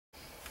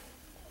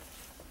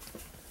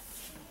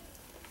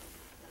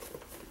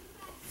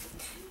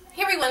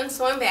everyone,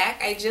 so I'm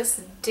back. I just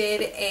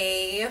did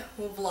a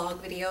vlog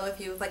video. If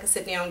you would like to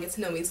sit down and get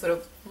to know me, sort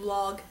of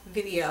vlog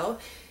video.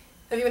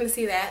 If you want to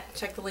see that,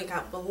 check the link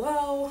out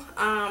below.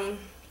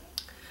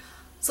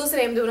 So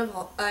today I'm doing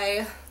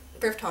a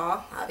thrift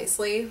haul,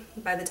 obviously,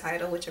 by the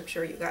title, which I'm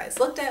sure you guys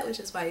looked at, which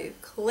is why you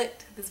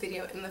clicked this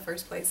video in the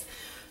first place.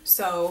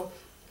 So,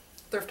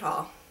 thrift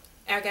haul.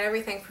 I got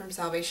everything from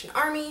Salvation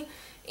Army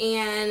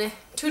and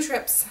 2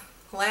 trips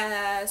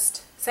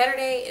last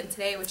Saturday and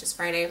today, which is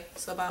Friday,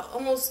 so about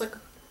almost like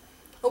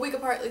a week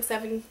apart, like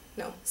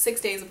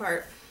 6 days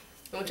apart.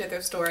 I went to a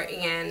thrift store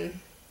and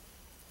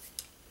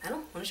I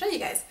want to show you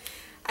guys.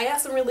 I got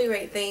some really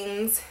great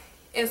things.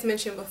 As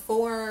mentioned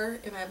before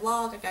in my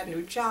vlog, I got a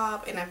new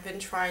job and I've been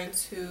trying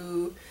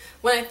to,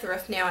 when I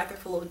thrift now, I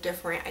thrift a little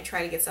different. I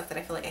try to get stuff that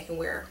I feel like I can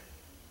wear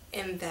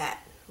in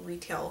that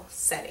retail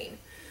setting.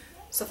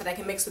 Stuff that I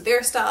can mix with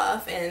their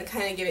stuff and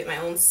kind of give it my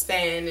own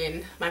spin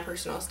and my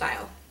personal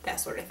style, that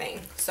sort of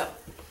thing. So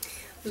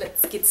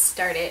let's get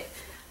started.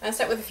 I'll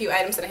start with a few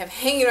items that I have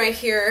hanging right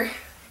here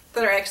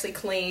that are actually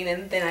clean,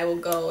 and then I will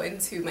go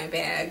into my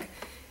bags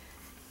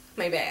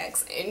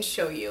and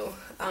show you.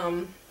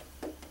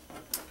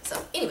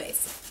 So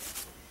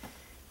anyways,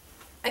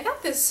 I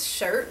got this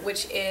shirt,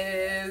 which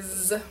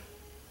is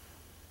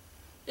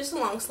just a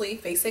long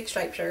sleeve basic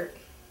striped shirt.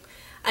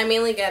 I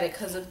mainly got it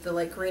because of the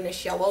like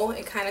greenish yellow.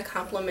 It kind of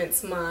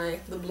complements the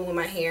blue in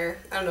my hair.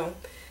 I don't know.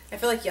 I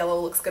feel like yellow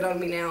looks good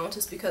on me now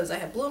just because I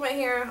have blue in my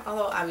hair.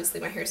 Although obviously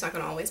my hair is not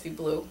going to always be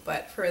blue,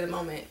 but for the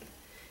moment.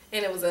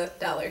 And it was a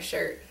 $1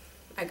 shirt.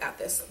 I got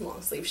this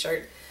long sleeve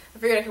shirt. I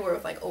figured I could wear it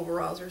with like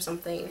overalls or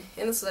something.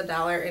 And this is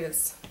 $1 and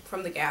it's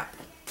from the Gap.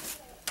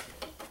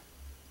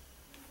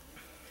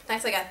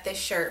 Next I got this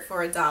shirt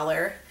for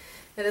 $1.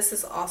 And this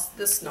is also,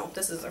 this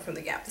isn't from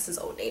the Gap. This is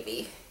Old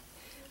Navy.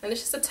 And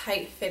it's just a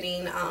tight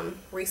fitting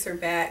racer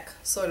back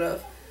sort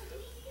of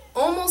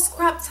almost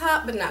crop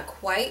top but not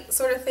quite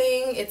sort of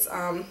thing. It's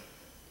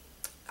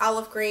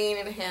olive green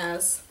and it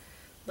has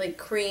like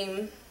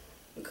cream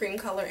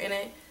color in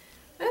it.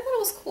 And I thought it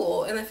was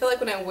cool, and I feel like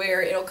when I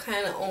wear it, it'll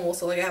kind of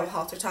almost look like I have a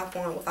halter top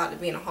on without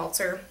it being a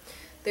halter.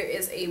 There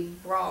is a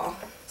bra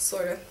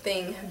sort of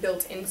thing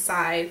built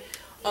inside,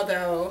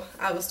 although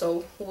I will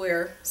still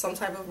wear some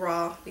type of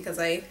bra because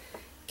I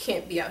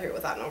can't be out here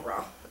without no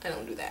bra. I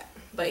don't do that.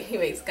 But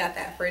anyways, got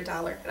that for $1.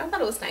 And I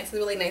thought it was nice. It's a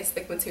really nice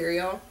thick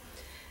material.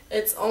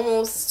 It's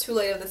almost too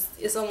late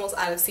it's almost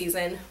out of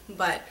season,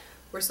 but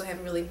we're still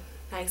having really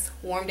nice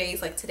warm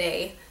days like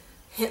today.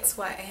 Hence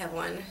why I have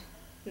on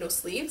no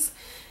sleeves.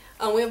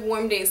 We have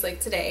warm days like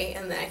today,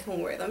 and then I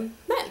can wear them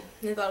then.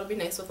 And I thought it would be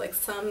nice with like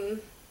some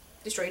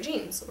destroyed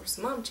jeans or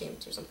some mom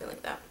jeans or something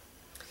like that.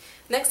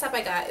 Next up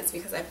I got is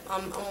because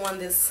I'm on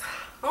this,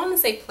 I want to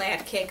say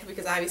plaid kick,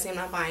 because obviously I'm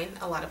not buying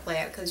a lot of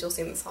plaid because you'll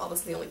see in this haul this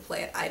is the only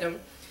plaid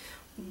item.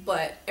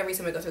 But every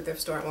time I go to a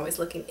thrift store, I'm always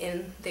looking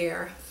in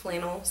their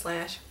flannel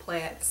 /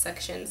 plaid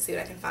section to see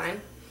what I can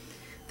find.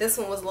 This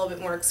one was a little bit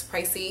more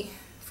pricey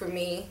for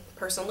me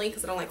personally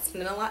because I don't like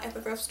spending a lot at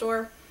the thrift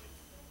store.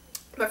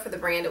 But for the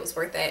brand, it was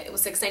worth it. It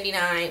was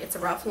 $6.99. It's a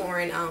Ralph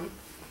Lauren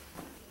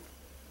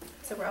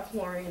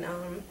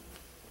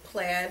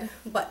plaid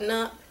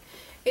button-up.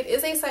 It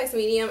is a size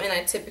medium, and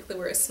I typically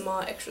wear a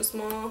small, extra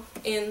small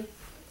in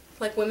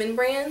like women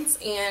brands,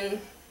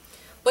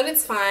 but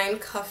it's fine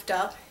cuffed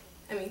up.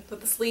 I mean,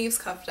 with the sleeves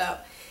cuffed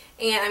up.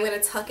 And I'm going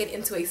to tuck it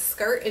into a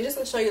skirt. And just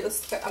to show you the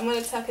skirt, I'm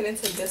going to tuck it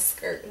into this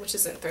skirt, which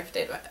isn't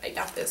thrifted, but I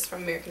got this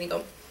from American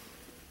Eagle.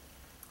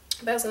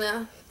 But I was going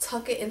to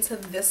tuck it into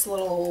this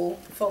little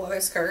faux leather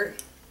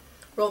skirt,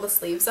 roll the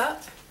sleeves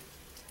up,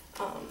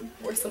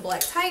 wear some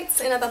black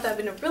tights, and I thought that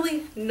would have been a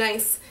really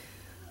nice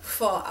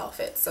fall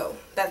outfit. So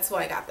that's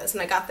why I got this.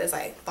 And I got this,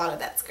 I thought of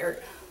that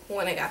skirt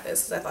when I got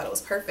this because I thought it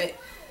was perfect.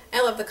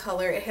 I love the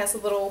color. It has a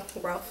little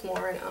Ralph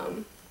Lauren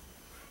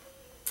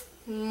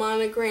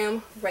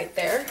monogram right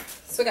there.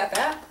 So I got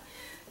that.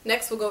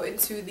 Next we'll go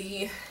into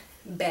the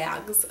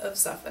bags of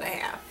stuff that I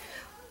have.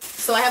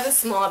 So I have this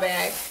small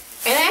bag,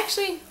 and I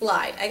actually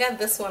lied. I got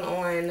this one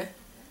on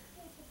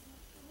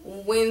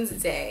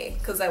Wednesday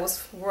because I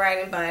was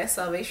riding by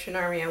Salvation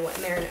Army. I went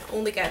in there and I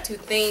only got 2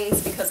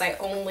 things because I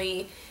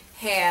only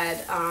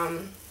had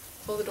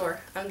close the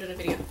door. I'm doing a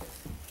video.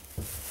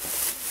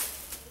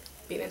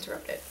 Being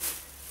interrupted.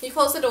 You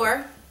close the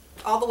door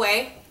all the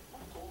way.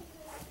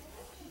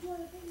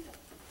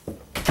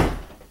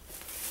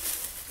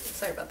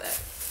 Sorry about that.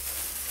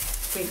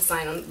 I need a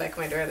sign on the back of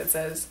my door that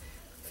says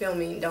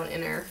filming, don't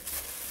enter.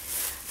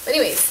 But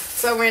anyways,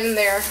 so I went in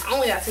there. I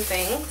only got 2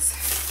 things.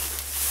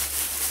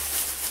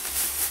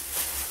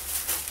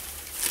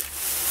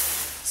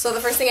 So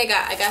the first thing I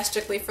got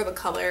strictly for the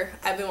color.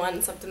 I've been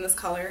wanting something this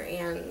color,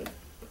 and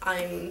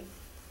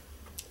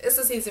it's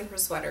the season for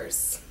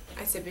sweaters.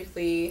 I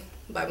typically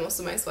buy most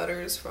of my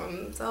sweaters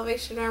from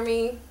Salvation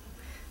Army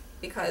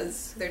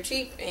because they're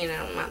cheap and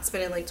I'm not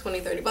spending like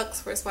 20-30 bucks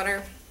for a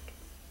sweater.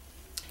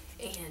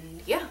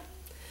 And yeah,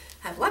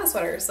 I have a lot of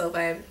sweaters, so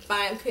if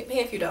I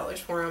pay a few dollars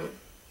for them,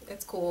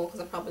 It's cool because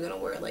I'm probably going to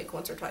wear it like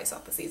once or twice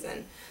out the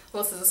season.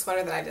 Unless it's a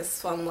sweater that I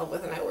just fell in love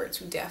with and I wear it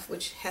to death,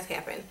 which has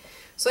happened.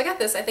 So I got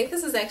this. I think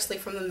this is actually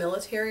from the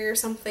military or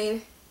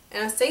something.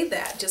 And I say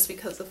that just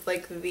because of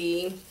like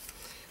the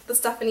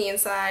stuff in the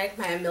inside.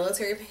 My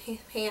military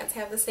pants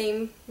have the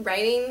same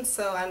writing,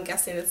 so I'm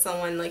guessing it's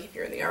someone, like if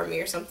you're in the army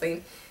or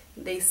something,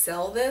 they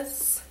sell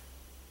this.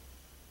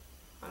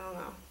 I don't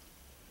know.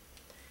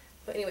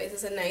 But anyways,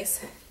 it's a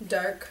nice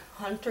dark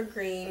hunter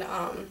green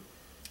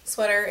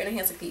sweater, and it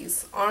has like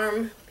these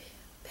arm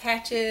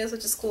patches,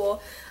 which is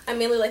cool. I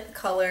mainly like the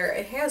color.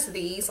 It has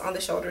these on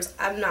the shoulders.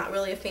 I'm not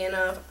really a fan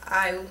of.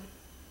 I'm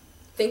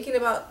thinking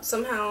about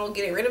somehow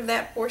getting rid of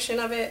that portion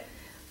of it.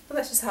 But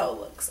that's just how it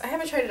looks. I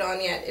haven't tried it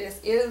on yet.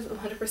 It is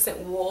 100%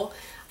 wool.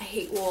 I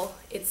hate wool.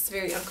 It's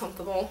very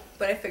uncomfortable.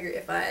 But I figure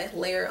if I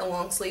layer a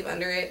long sleeve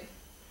under it,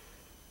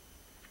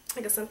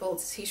 like a simple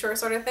t-shirt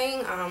sort of thing,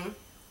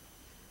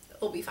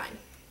 it'll be fine.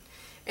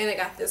 And I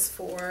got this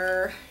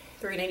for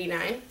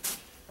 $3.99.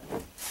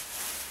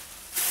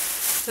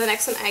 The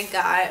next one I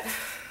got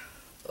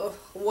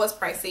was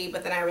pricey,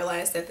 but then I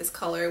realized that this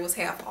color was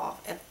half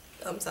off at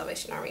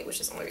Salvation Army, which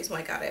is the only reason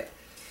why I got it.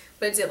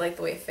 But I did like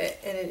the way it fit,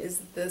 and it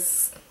is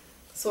this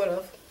sort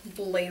of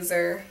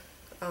blazer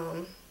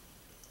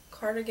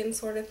cardigan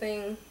sort of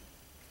thing. It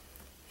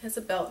has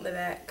a belt in the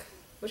back,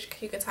 which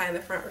you could tie in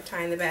the front or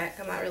tie in the back.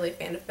 I'm not really a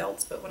fan of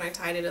belts, but when I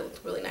tied it, it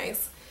looked really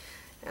nice.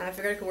 And I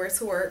figured I could wear it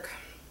to work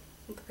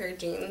with a pair of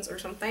jeans or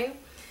something.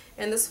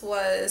 And this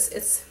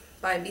it's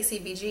by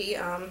BCBG,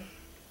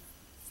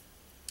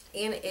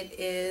 and it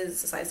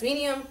is a size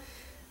medium,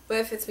 but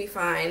it fits me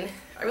fine.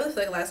 I really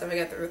feel like last time I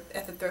got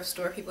at the thrift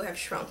store, people have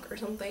shrunk or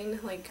something,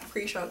 like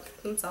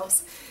pre-shrunk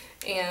themselves.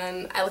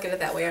 And I look at it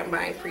that way. I'm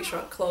buying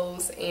pre-shrunk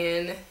clothes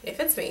and it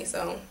fits me,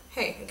 so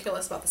hey, I care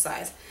less about the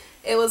size.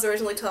 It was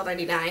originally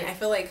 $12.99. I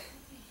feel like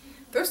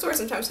thrift stores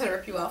sometimes try to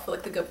rip you off for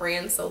like the good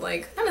brands, so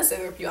like, not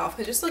necessarily rip you off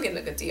because you're still getting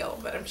a good deal,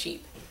 but I'm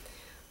cheap.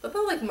 But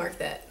they'll like mark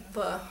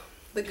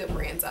the good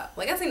brands up.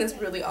 Like I seen this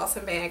really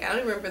awesome bag. I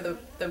don't remember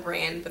the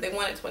brand, but they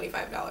wanted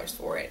 $25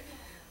 for it.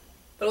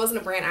 But it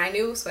wasn't a brand I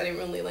knew, so I didn't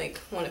really like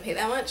want to pay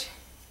that much.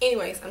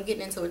 Anyways, I'm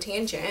getting into a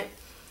tangent.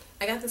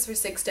 I got this for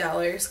 $6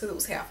 because it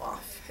was half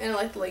off. And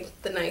I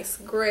like the nice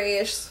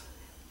grayish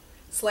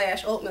 /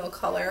 oatmeal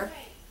color.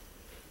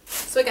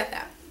 So I got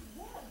that.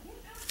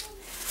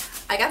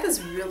 I got this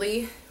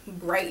really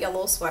bright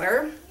yellow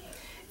sweater.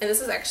 And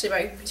this is actually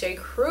by J.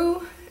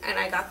 Crew. And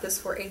I got this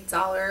for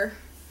 $1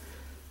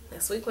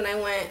 last week when I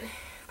went.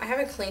 I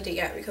haven't cleaned it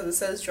yet because it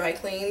says dry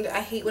cleaned.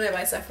 I hate when I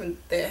buy stuff that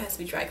it has to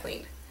be dry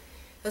cleaned.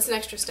 That's an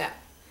extra step.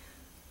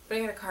 But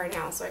I got a car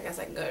now, so I guess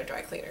I can go to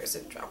dry cleaners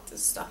and drop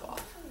this stuff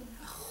off.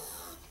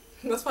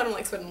 That's why I don't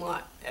like spending a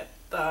lot at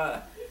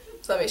the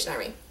Salvation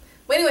Army.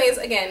 But anyways,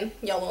 again,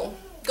 yellow.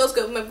 Goes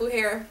good with my blue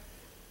hair.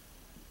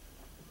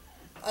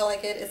 I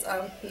like it. It's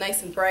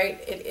nice and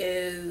bright. It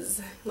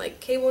is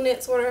like cable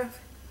knit sort of.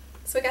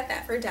 So I got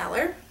that for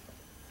 $1.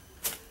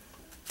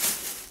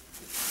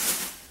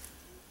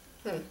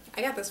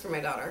 I got this for my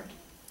daughter,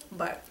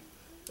 but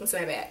it's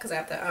my bad because I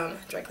have to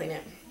dry clean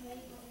it.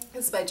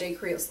 It's by J.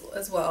 Crew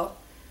as well,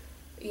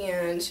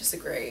 and it's just a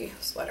gray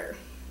sweater.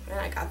 And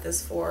I got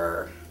this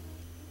for,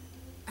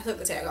 I took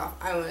the tag off,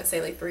 I want to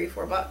say like $3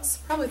 or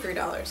 $4, probably $3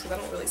 because I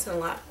don't really spend a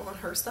lot on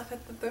her stuff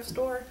at the thrift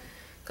store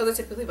because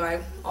I typically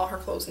buy all her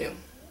clothes new.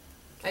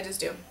 I just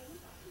do.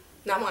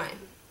 Not mine,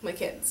 my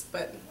kids,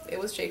 but it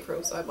was J.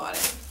 Crew, so I bought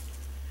it.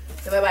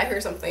 If I buy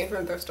her something from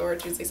a thrift store,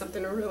 it's usually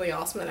something really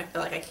awesome that I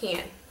feel like I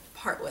can't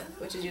part with,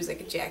 which is usually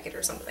like a jacket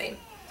or something.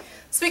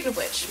 Speaking of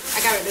which,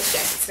 I got her this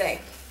jacket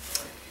today.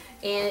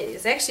 And it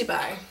is actually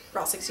by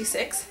Route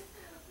 66,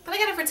 but I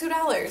got it for $2,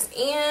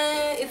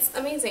 and it's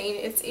amazing.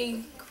 It's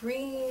a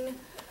green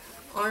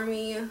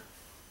army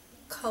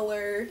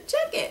color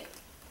jacket,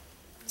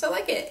 so I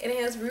like it. And it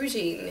has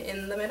ruching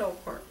in the middle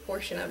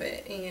portion of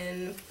it,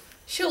 and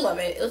she'll love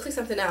it. It looks like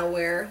something I'll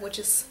wear, which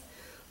is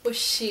what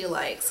she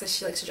likes, so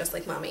she likes to dress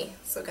like mommy.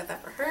 So I got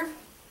that for her.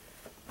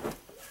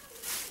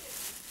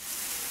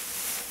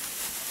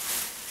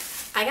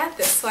 I got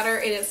this sweater,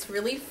 and it's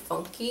really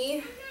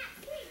funky.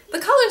 The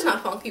color's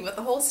not funky, but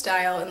the whole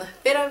style and the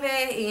fit of it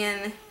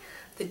and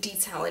the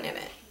detailing in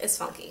it is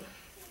funky.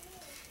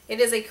 It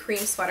is a cream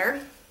sweater.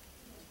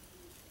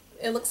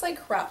 It looks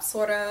like crop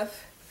sort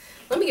of.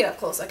 Let me get up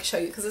close so I can show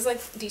you because there's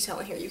like detail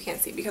in here you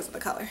can't see because of the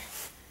color.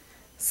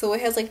 So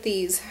it has like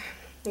these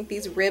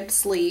ribbed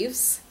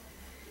sleeves.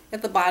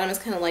 At the bottom is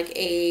kind of like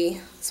a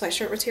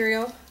sweatshirt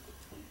material.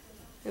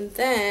 And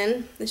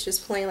then it's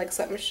just plain like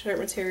sweatshirt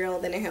material.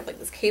 Then they have like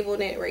this cable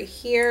knit right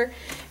here.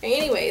 And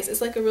anyways, it's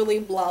like a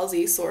really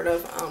blousey sort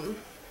of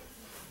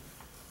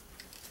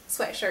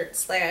sweatshirt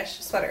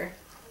 / sweater.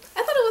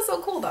 I thought it was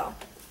so cool though.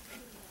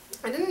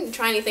 I didn't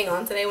try anything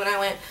on today when I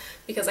went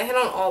because I had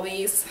on all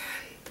these.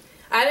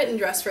 I didn't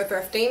dress for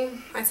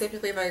thrifting. I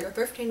typically, if I go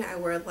thrifting, I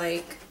wear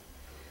like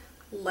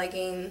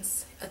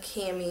leggings, a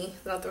cami,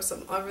 then I'll throw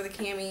something over the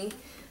cami.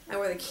 I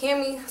wear the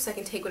cami so I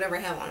can take whatever I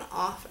have on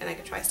off, and I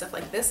can try stuff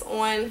like this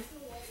on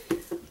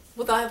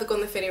without having to go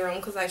in the fitting room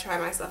because I try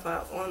my stuff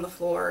out on the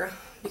floor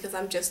because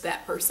I'm just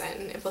that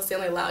person. And plus they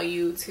only allow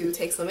you to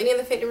take so many in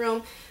the fitting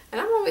room, and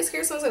I'm always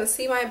scared someone's gonna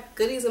see my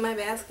goodies in my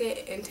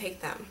basket and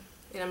take them,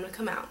 and I'm gonna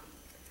come out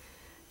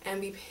and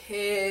be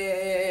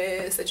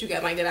pissed that you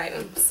got my good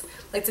items.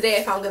 Like today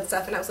I found good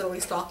stuff and I was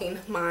literally stalking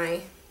my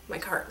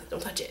cart, like,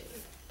 don't touch it.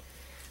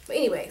 But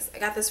anyways, I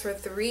got this for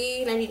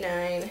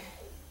 $3.99.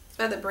 It's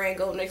by the brand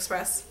Golden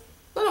Express.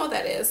 I don't know what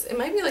that is. It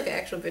might be like an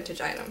actual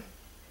vintage item.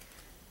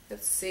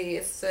 Let's see,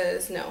 it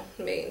says no,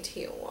 made in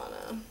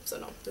Tijuana, so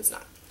no, it's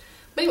not.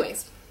 But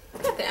anyways,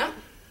 I got that.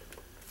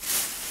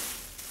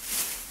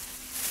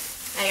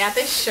 I got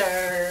this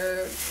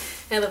shirt.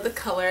 I love the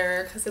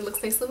color because it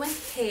looks nice with my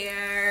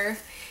hair.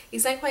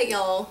 It's not quite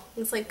yellow.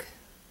 It's like,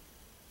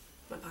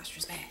 my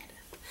posture's bad.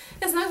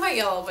 It's not quite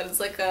yellow, but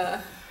it's like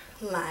a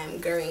lime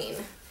green.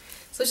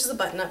 So it's just a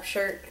button-up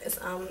shirt. It's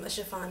a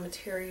chiffon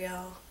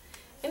material,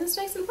 and it's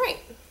nice and bright.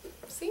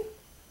 See?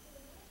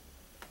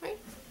 Right?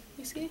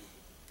 You see?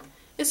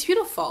 It's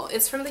beautiful.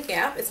 It's from the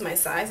Gap. It's my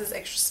size. It's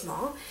extra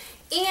small.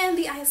 And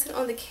the icing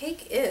on the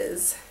cake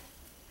is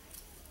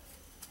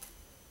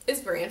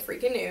brand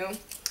freaking new.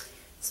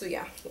 So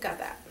yeah, got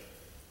that.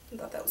 I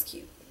thought that was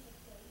cute.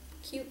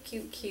 Cute,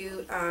 cute,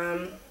 cute.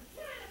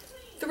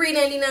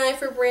 $3.99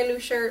 for a brand new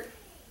shirt.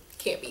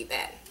 Can't beat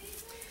that.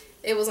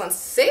 It was on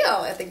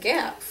sale at the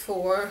Gap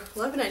for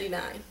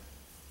 $11.99.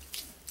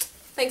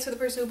 Thanks for the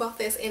person who bought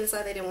this and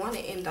decided they didn't want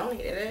it and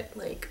donated it.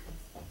 Like,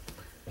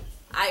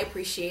 I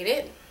appreciate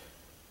it.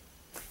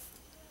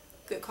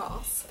 Good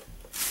cause.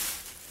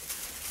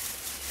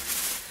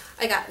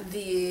 I got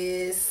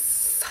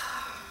this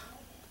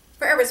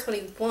Forever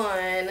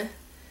 21.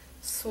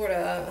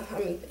 Sorta, I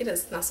mean, it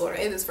is not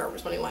sorta, it is Forever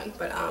 21,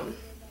 but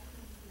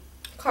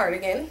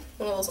cardigan,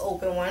 one of those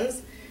open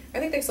ones. I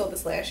think they sold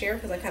this last year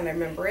because I kind of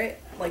remember it,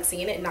 like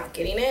seeing it and not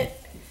getting it.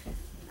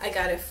 I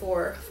got it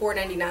for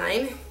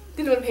 $4.99.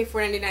 Didn't want to pay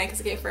 $4.99 because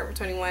I get Forever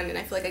 21, and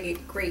I feel like I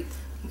get great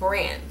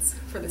brands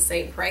for the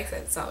same price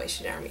at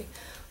Salvation Army.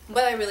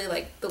 But I really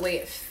like the way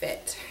it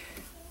fit.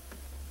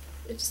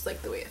 I just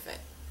like the way it fit.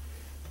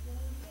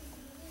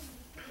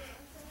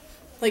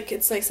 Like,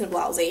 it's nice and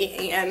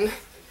blousy, and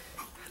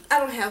I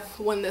don't have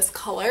one this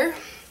color,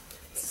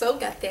 so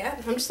got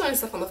that. I'm just throwing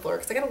stuff on the floor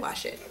because I gotta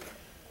wash it.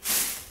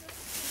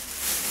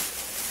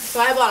 So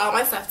I bought all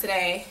my stuff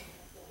today,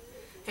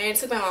 and I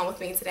took my mom with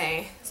me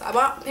today. So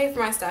I paid for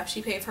my stuff,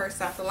 she paid for her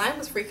stuff. The line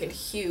was freaking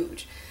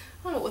huge.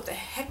 I don't know what the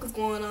heck was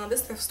going on.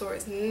 This thrift store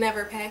is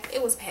never packed.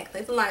 It was packed.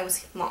 Like, the line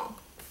was long.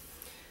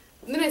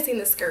 And then I seen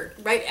this skirt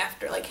right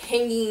after, like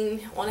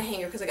hanging on a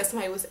hanger, because I guess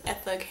somebody was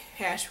at the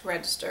cash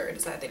register and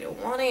decided they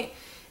didn't want it,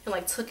 and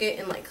like took it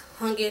and like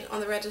hung it on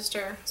the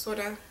register,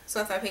 sorta.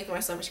 So after I paid for my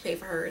stuff and she paid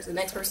for hers, the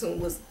next person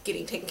was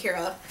getting taken care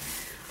of.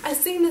 I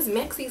seen this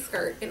maxi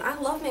skirt, and I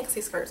love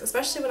maxi skirts,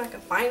 especially when I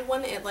can find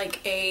one at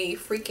like a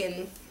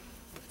freaking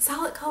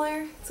solid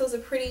color. So it's a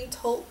pretty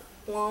taupe,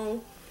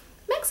 long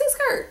maxi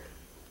skirt.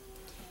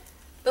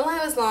 The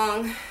line was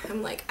long.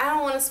 I'm like, I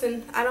don't want to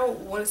stand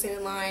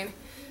in line.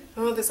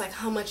 My mother's like,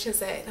 how much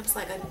is it? It was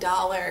like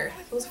 $1.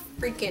 It was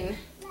freaking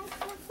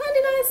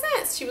 99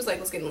 cents. She was like,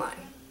 let's get in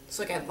line.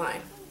 So I got in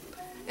line.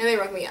 And they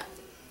rung me up.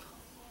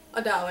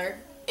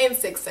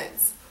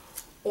 $1.06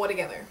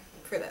 altogether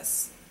for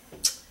this.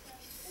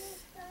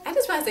 I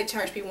just realized they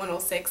charged me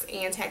 $106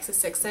 and taxes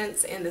 6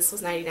 cents, and this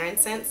was 99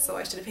 cents, so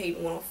I should have paid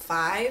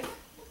 $105.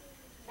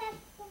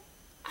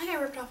 I got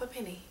ripped off a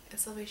penny at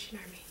Salvation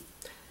Army.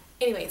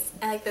 Anyways,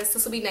 I like this.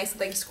 This will be nice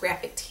with like just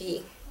graphic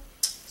tee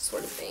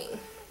sort of thing.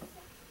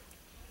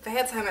 If I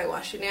had time, I'd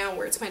wash it now and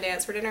wear it to my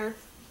dad's for dinner,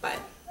 but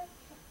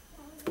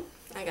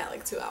I got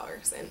like 2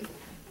 hours and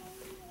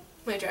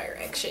my dryer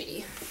rack's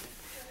shady.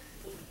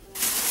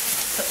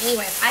 So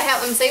anyways,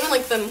 I'm saving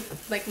like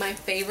my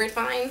favorite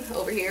find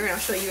over here, and I'll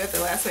show you at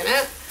the last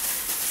minute.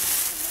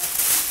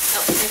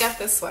 Oh, I got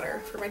this sweater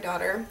for my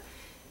daughter.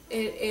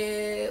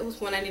 It was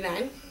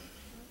 $1.99.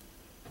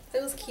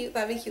 It was cute.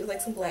 That'd be cute with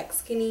like some black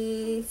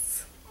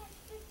skinnies.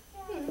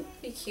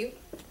 Be cute.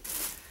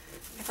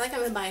 I feel like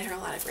I've been buying her a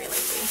lot of gray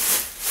lately.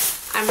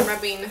 I'm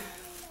rubbing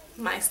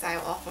my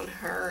style off on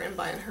her and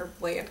buying her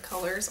bland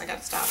colors. I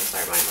gotta stop and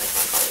start buying like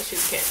fun colors.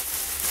 She's a kid.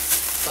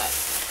 But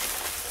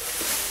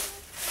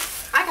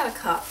I got a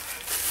cup.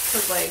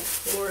 Cause like,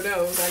 Lord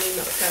knows I need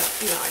another cup.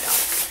 No, I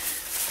don't.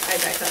 I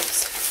buy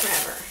cups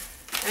forever.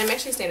 And I'm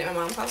actually staying at my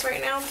mom's house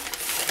right now.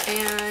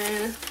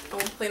 And I'm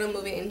planning on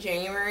moving in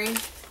January.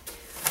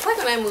 I feel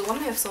like when I move, I'm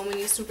gonna have so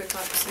many stupid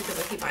cups because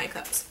I keep buying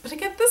cups. But I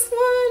got this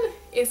one.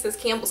 It says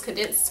Campbell's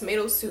Condensed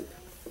Tomato Soup.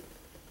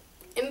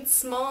 And it's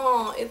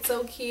small. It's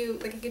so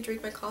cute. Like, I could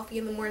drink my coffee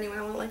in the morning when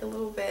I want like a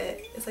little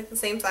bit. It's like the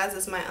same size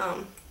as my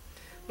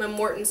my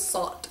Morton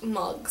Salt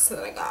mugs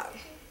that I got.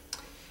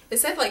 It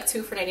said like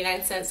 2 for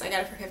 99 cents. I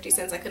got it for 50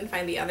 cents. I couldn't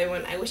find the other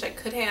one. I wish I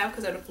could have,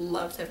 because I would have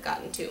loved to have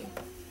gotten 2.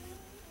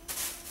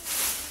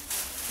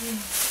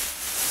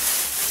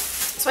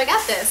 So I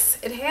got this.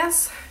 It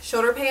has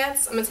shoulder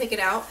pads. I'm gonna take it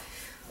out.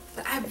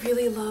 But I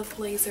really love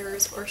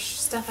blazers or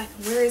stuff I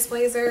can wear as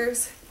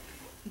blazers.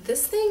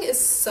 This thing is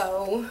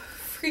so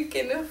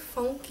freaking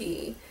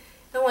funky.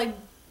 And like,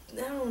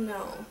 I don't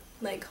know.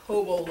 like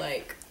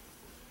hobo-like.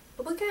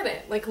 But look at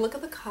it. Like, look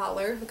at the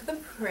collar. Look at the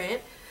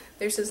print.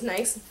 There's this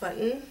nice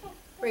button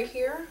right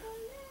here.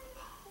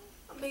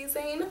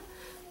 Amazing.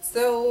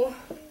 So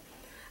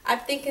I'm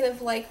thinking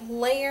of like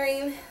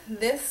layering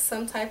this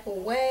some type of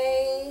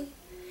way.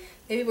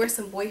 Maybe wear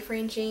some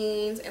boyfriend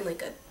jeans and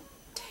like a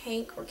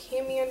tank or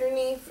cami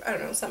underneath. I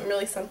don't know, something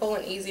really simple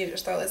and easy to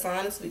just throw this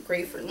on. This would be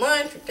great for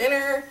lunch or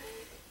dinner.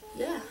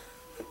 Yeah.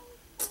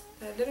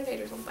 A dinner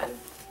date or something.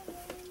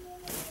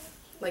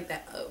 Like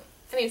that. Oh,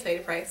 I need to tell you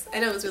the price. I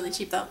know it was really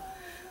cheap though.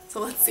 So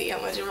let's see how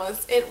much it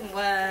was. It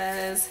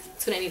was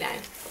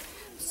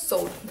 $2.99.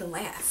 So the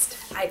last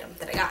item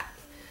that I got.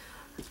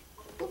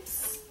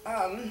 Oops.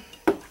 The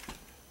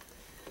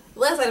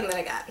last item that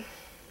I got.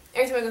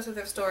 Every time I go to the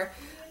thrift store,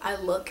 I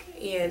look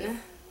in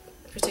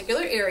a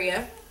particular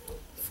area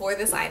for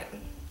this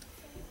item.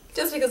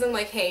 Just because I'm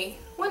like, hey,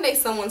 one day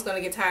someone's going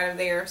to get tired of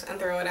theirs and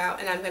throw it out,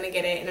 and I'm going to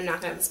get it, and I'm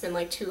not going to have to spend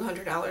like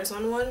 $200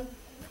 on one.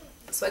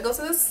 So I go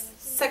to this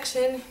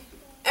section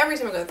every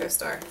time I go to the thrift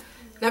store.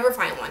 Never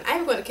find one. I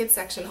even go to the kids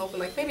section hoping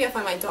like maybe I'll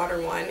find my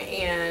daughter one,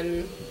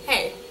 and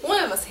hey,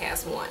 one of us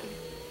has one.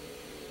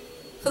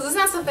 Because it's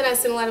not something I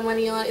spend a lot of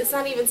money on. It's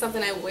not even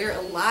something I wear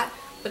a lot,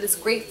 but it's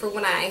great for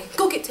when I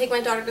take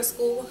my daughter to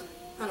school.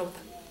 I don't know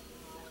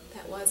what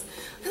that was.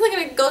 I'm like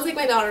gonna go take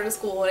my daughter to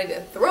school and I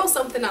just throw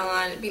something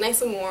on, be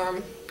nice and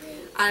warm.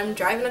 I'm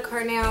driving a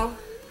car now.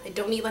 I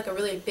don't need like a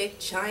really big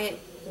giant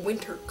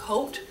winter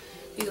coat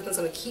because it's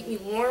gonna keep me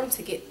warm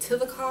to get to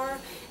the car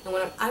and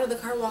when I'm out of the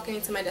car walking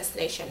into my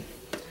destination.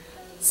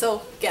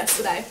 So guess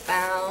what I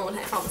found?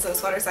 I found this in the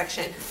sweater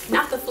section.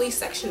 Not the fleece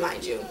section,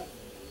 mind you.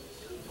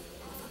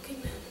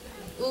 Fucking,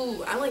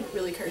 ooh, I'm like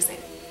really cursing.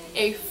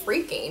 A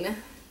freaking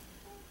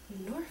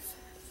North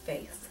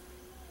Face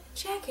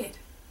jacket.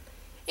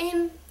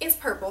 And it's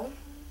purple,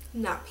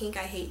 not pink.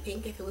 I hate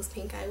pink. If it was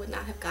pink, I would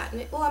not have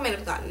gotten it. Well, I might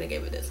have gotten it and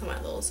gave it to my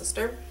little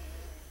sister.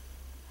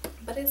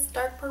 But it's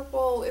dark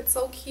purple. It's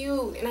so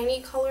cute. And I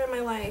need color in my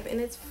life. And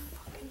it's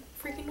fucking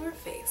freaking North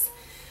Face.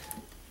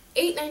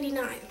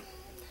 $8.99.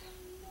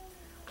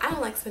 I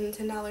don't like spending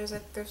 $10 at the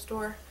thrift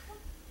store.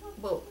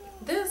 Well,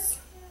 this,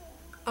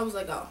 I was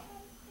like, oh,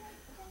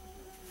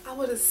 I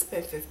would have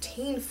spent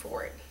 $15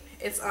 for it.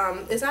 It's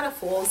not a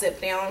full zip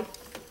down.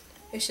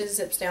 It just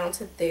zips down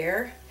to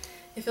there.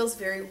 It feels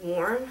very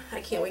warm.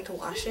 I can't wait to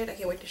wash it. I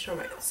can't wait to show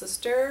my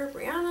sister,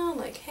 Brianna,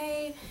 like,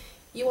 hey,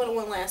 you wanted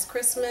one last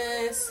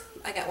Christmas.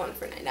 I got one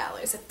for $9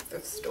 at the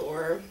thrift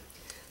store.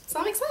 So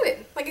I'm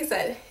excited. Like I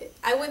said,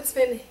 I wouldn't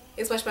spend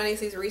as much money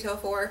as these retail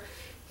for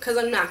because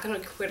I'm not going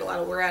to get a lot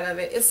of wear out of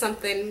it. It's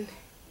something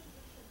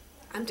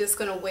I'm just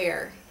going to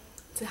wear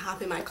to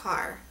hop in my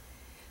car,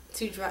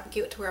 to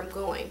get to where I'm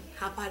going,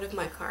 hop out of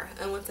my car,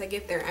 and once I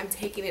get there, I'm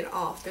taking it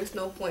off. There's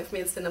no point for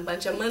me to spend a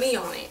bunch of money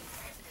on it.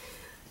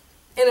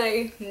 And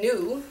I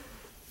knew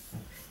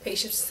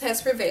patience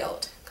has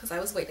prevailed because I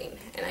was waiting,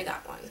 and I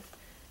got one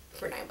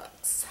for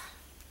 $9.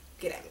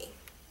 Get at me.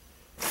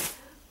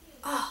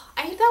 Oh,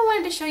 I thought I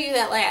wanted to show you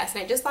that last,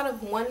 and I just thought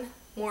of one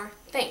more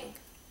thing.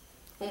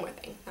 One more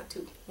thing, not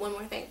two. One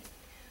more thing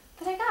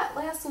that I got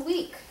last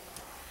week.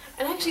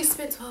 And I actually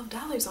spent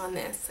 $12 on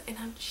this, and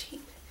I'm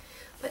cheap.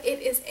 But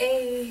it is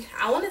a,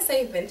 I want to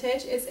say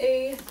vintage. It's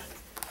a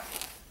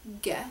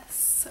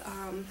Guess.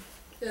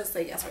 It'll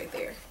say Guess right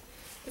there.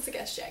 It's a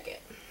Guess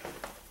jacket.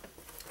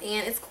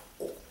 And it's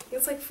cool.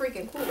 It's like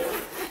freaking cool.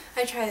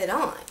 I tried it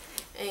on,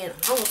 and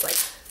I was like,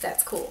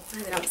 that's cool.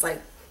 And then I was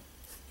like,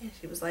 and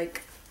she was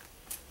like,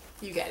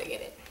 you gotta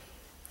get it.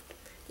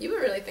 You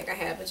would really think I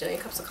had a bajillion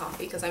cups of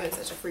coffee because I'm in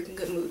such a freaking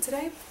good mood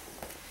today.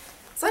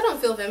 So I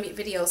don't film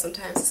videos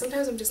sometimes.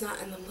 Sometimes I'm just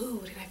not in the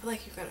mood, and I feel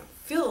like you're gonna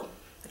feel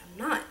that I'm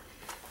not.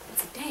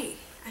 Today,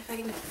 I feel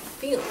like I can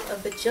feel a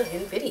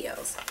bajillion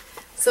videos.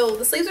 So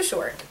the sleeves are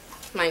short,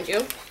 mind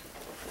you.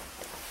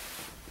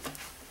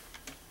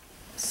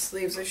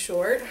 Sleeves are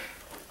short,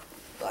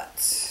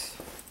 but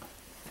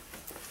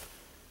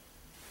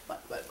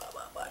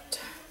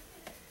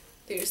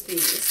there's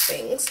these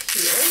things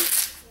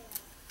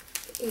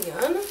here,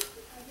 and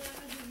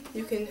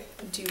you can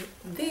do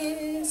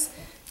this.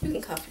 You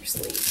can cuff your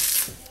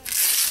sleeves.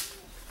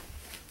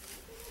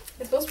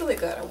 It smells really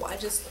good. I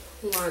just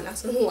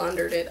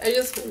laundered it. I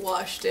just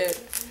washed it.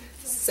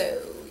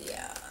 So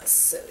yeah,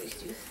 so you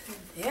do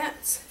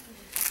that,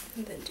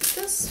 and then do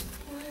this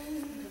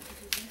one,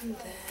 and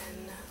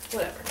then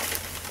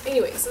whatever.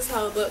 Anyways, this is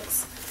how it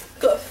looks.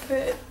 Good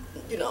fit,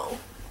 you know.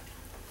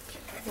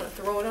 I want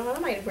to throw it on. I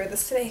might wear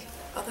this today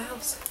out the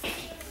house.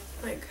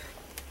 Like,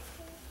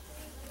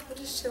 I'm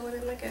just chilling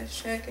in like a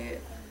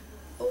jacket,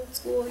 old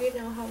school. You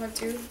know how I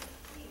do.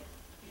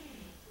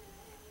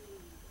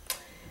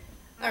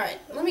 Alright,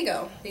 let me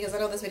go because I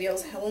know this video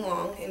is hella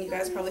long and you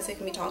guys are probably sick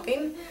of me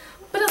talking.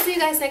 But I'll see you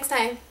guys next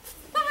time.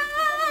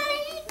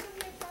 Bye!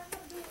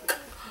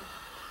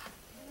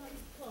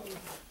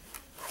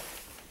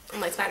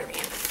 I'm like Spider-Man.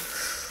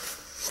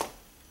 Is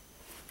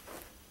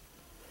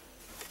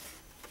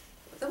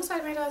that what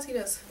Spider-Man does? He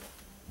does.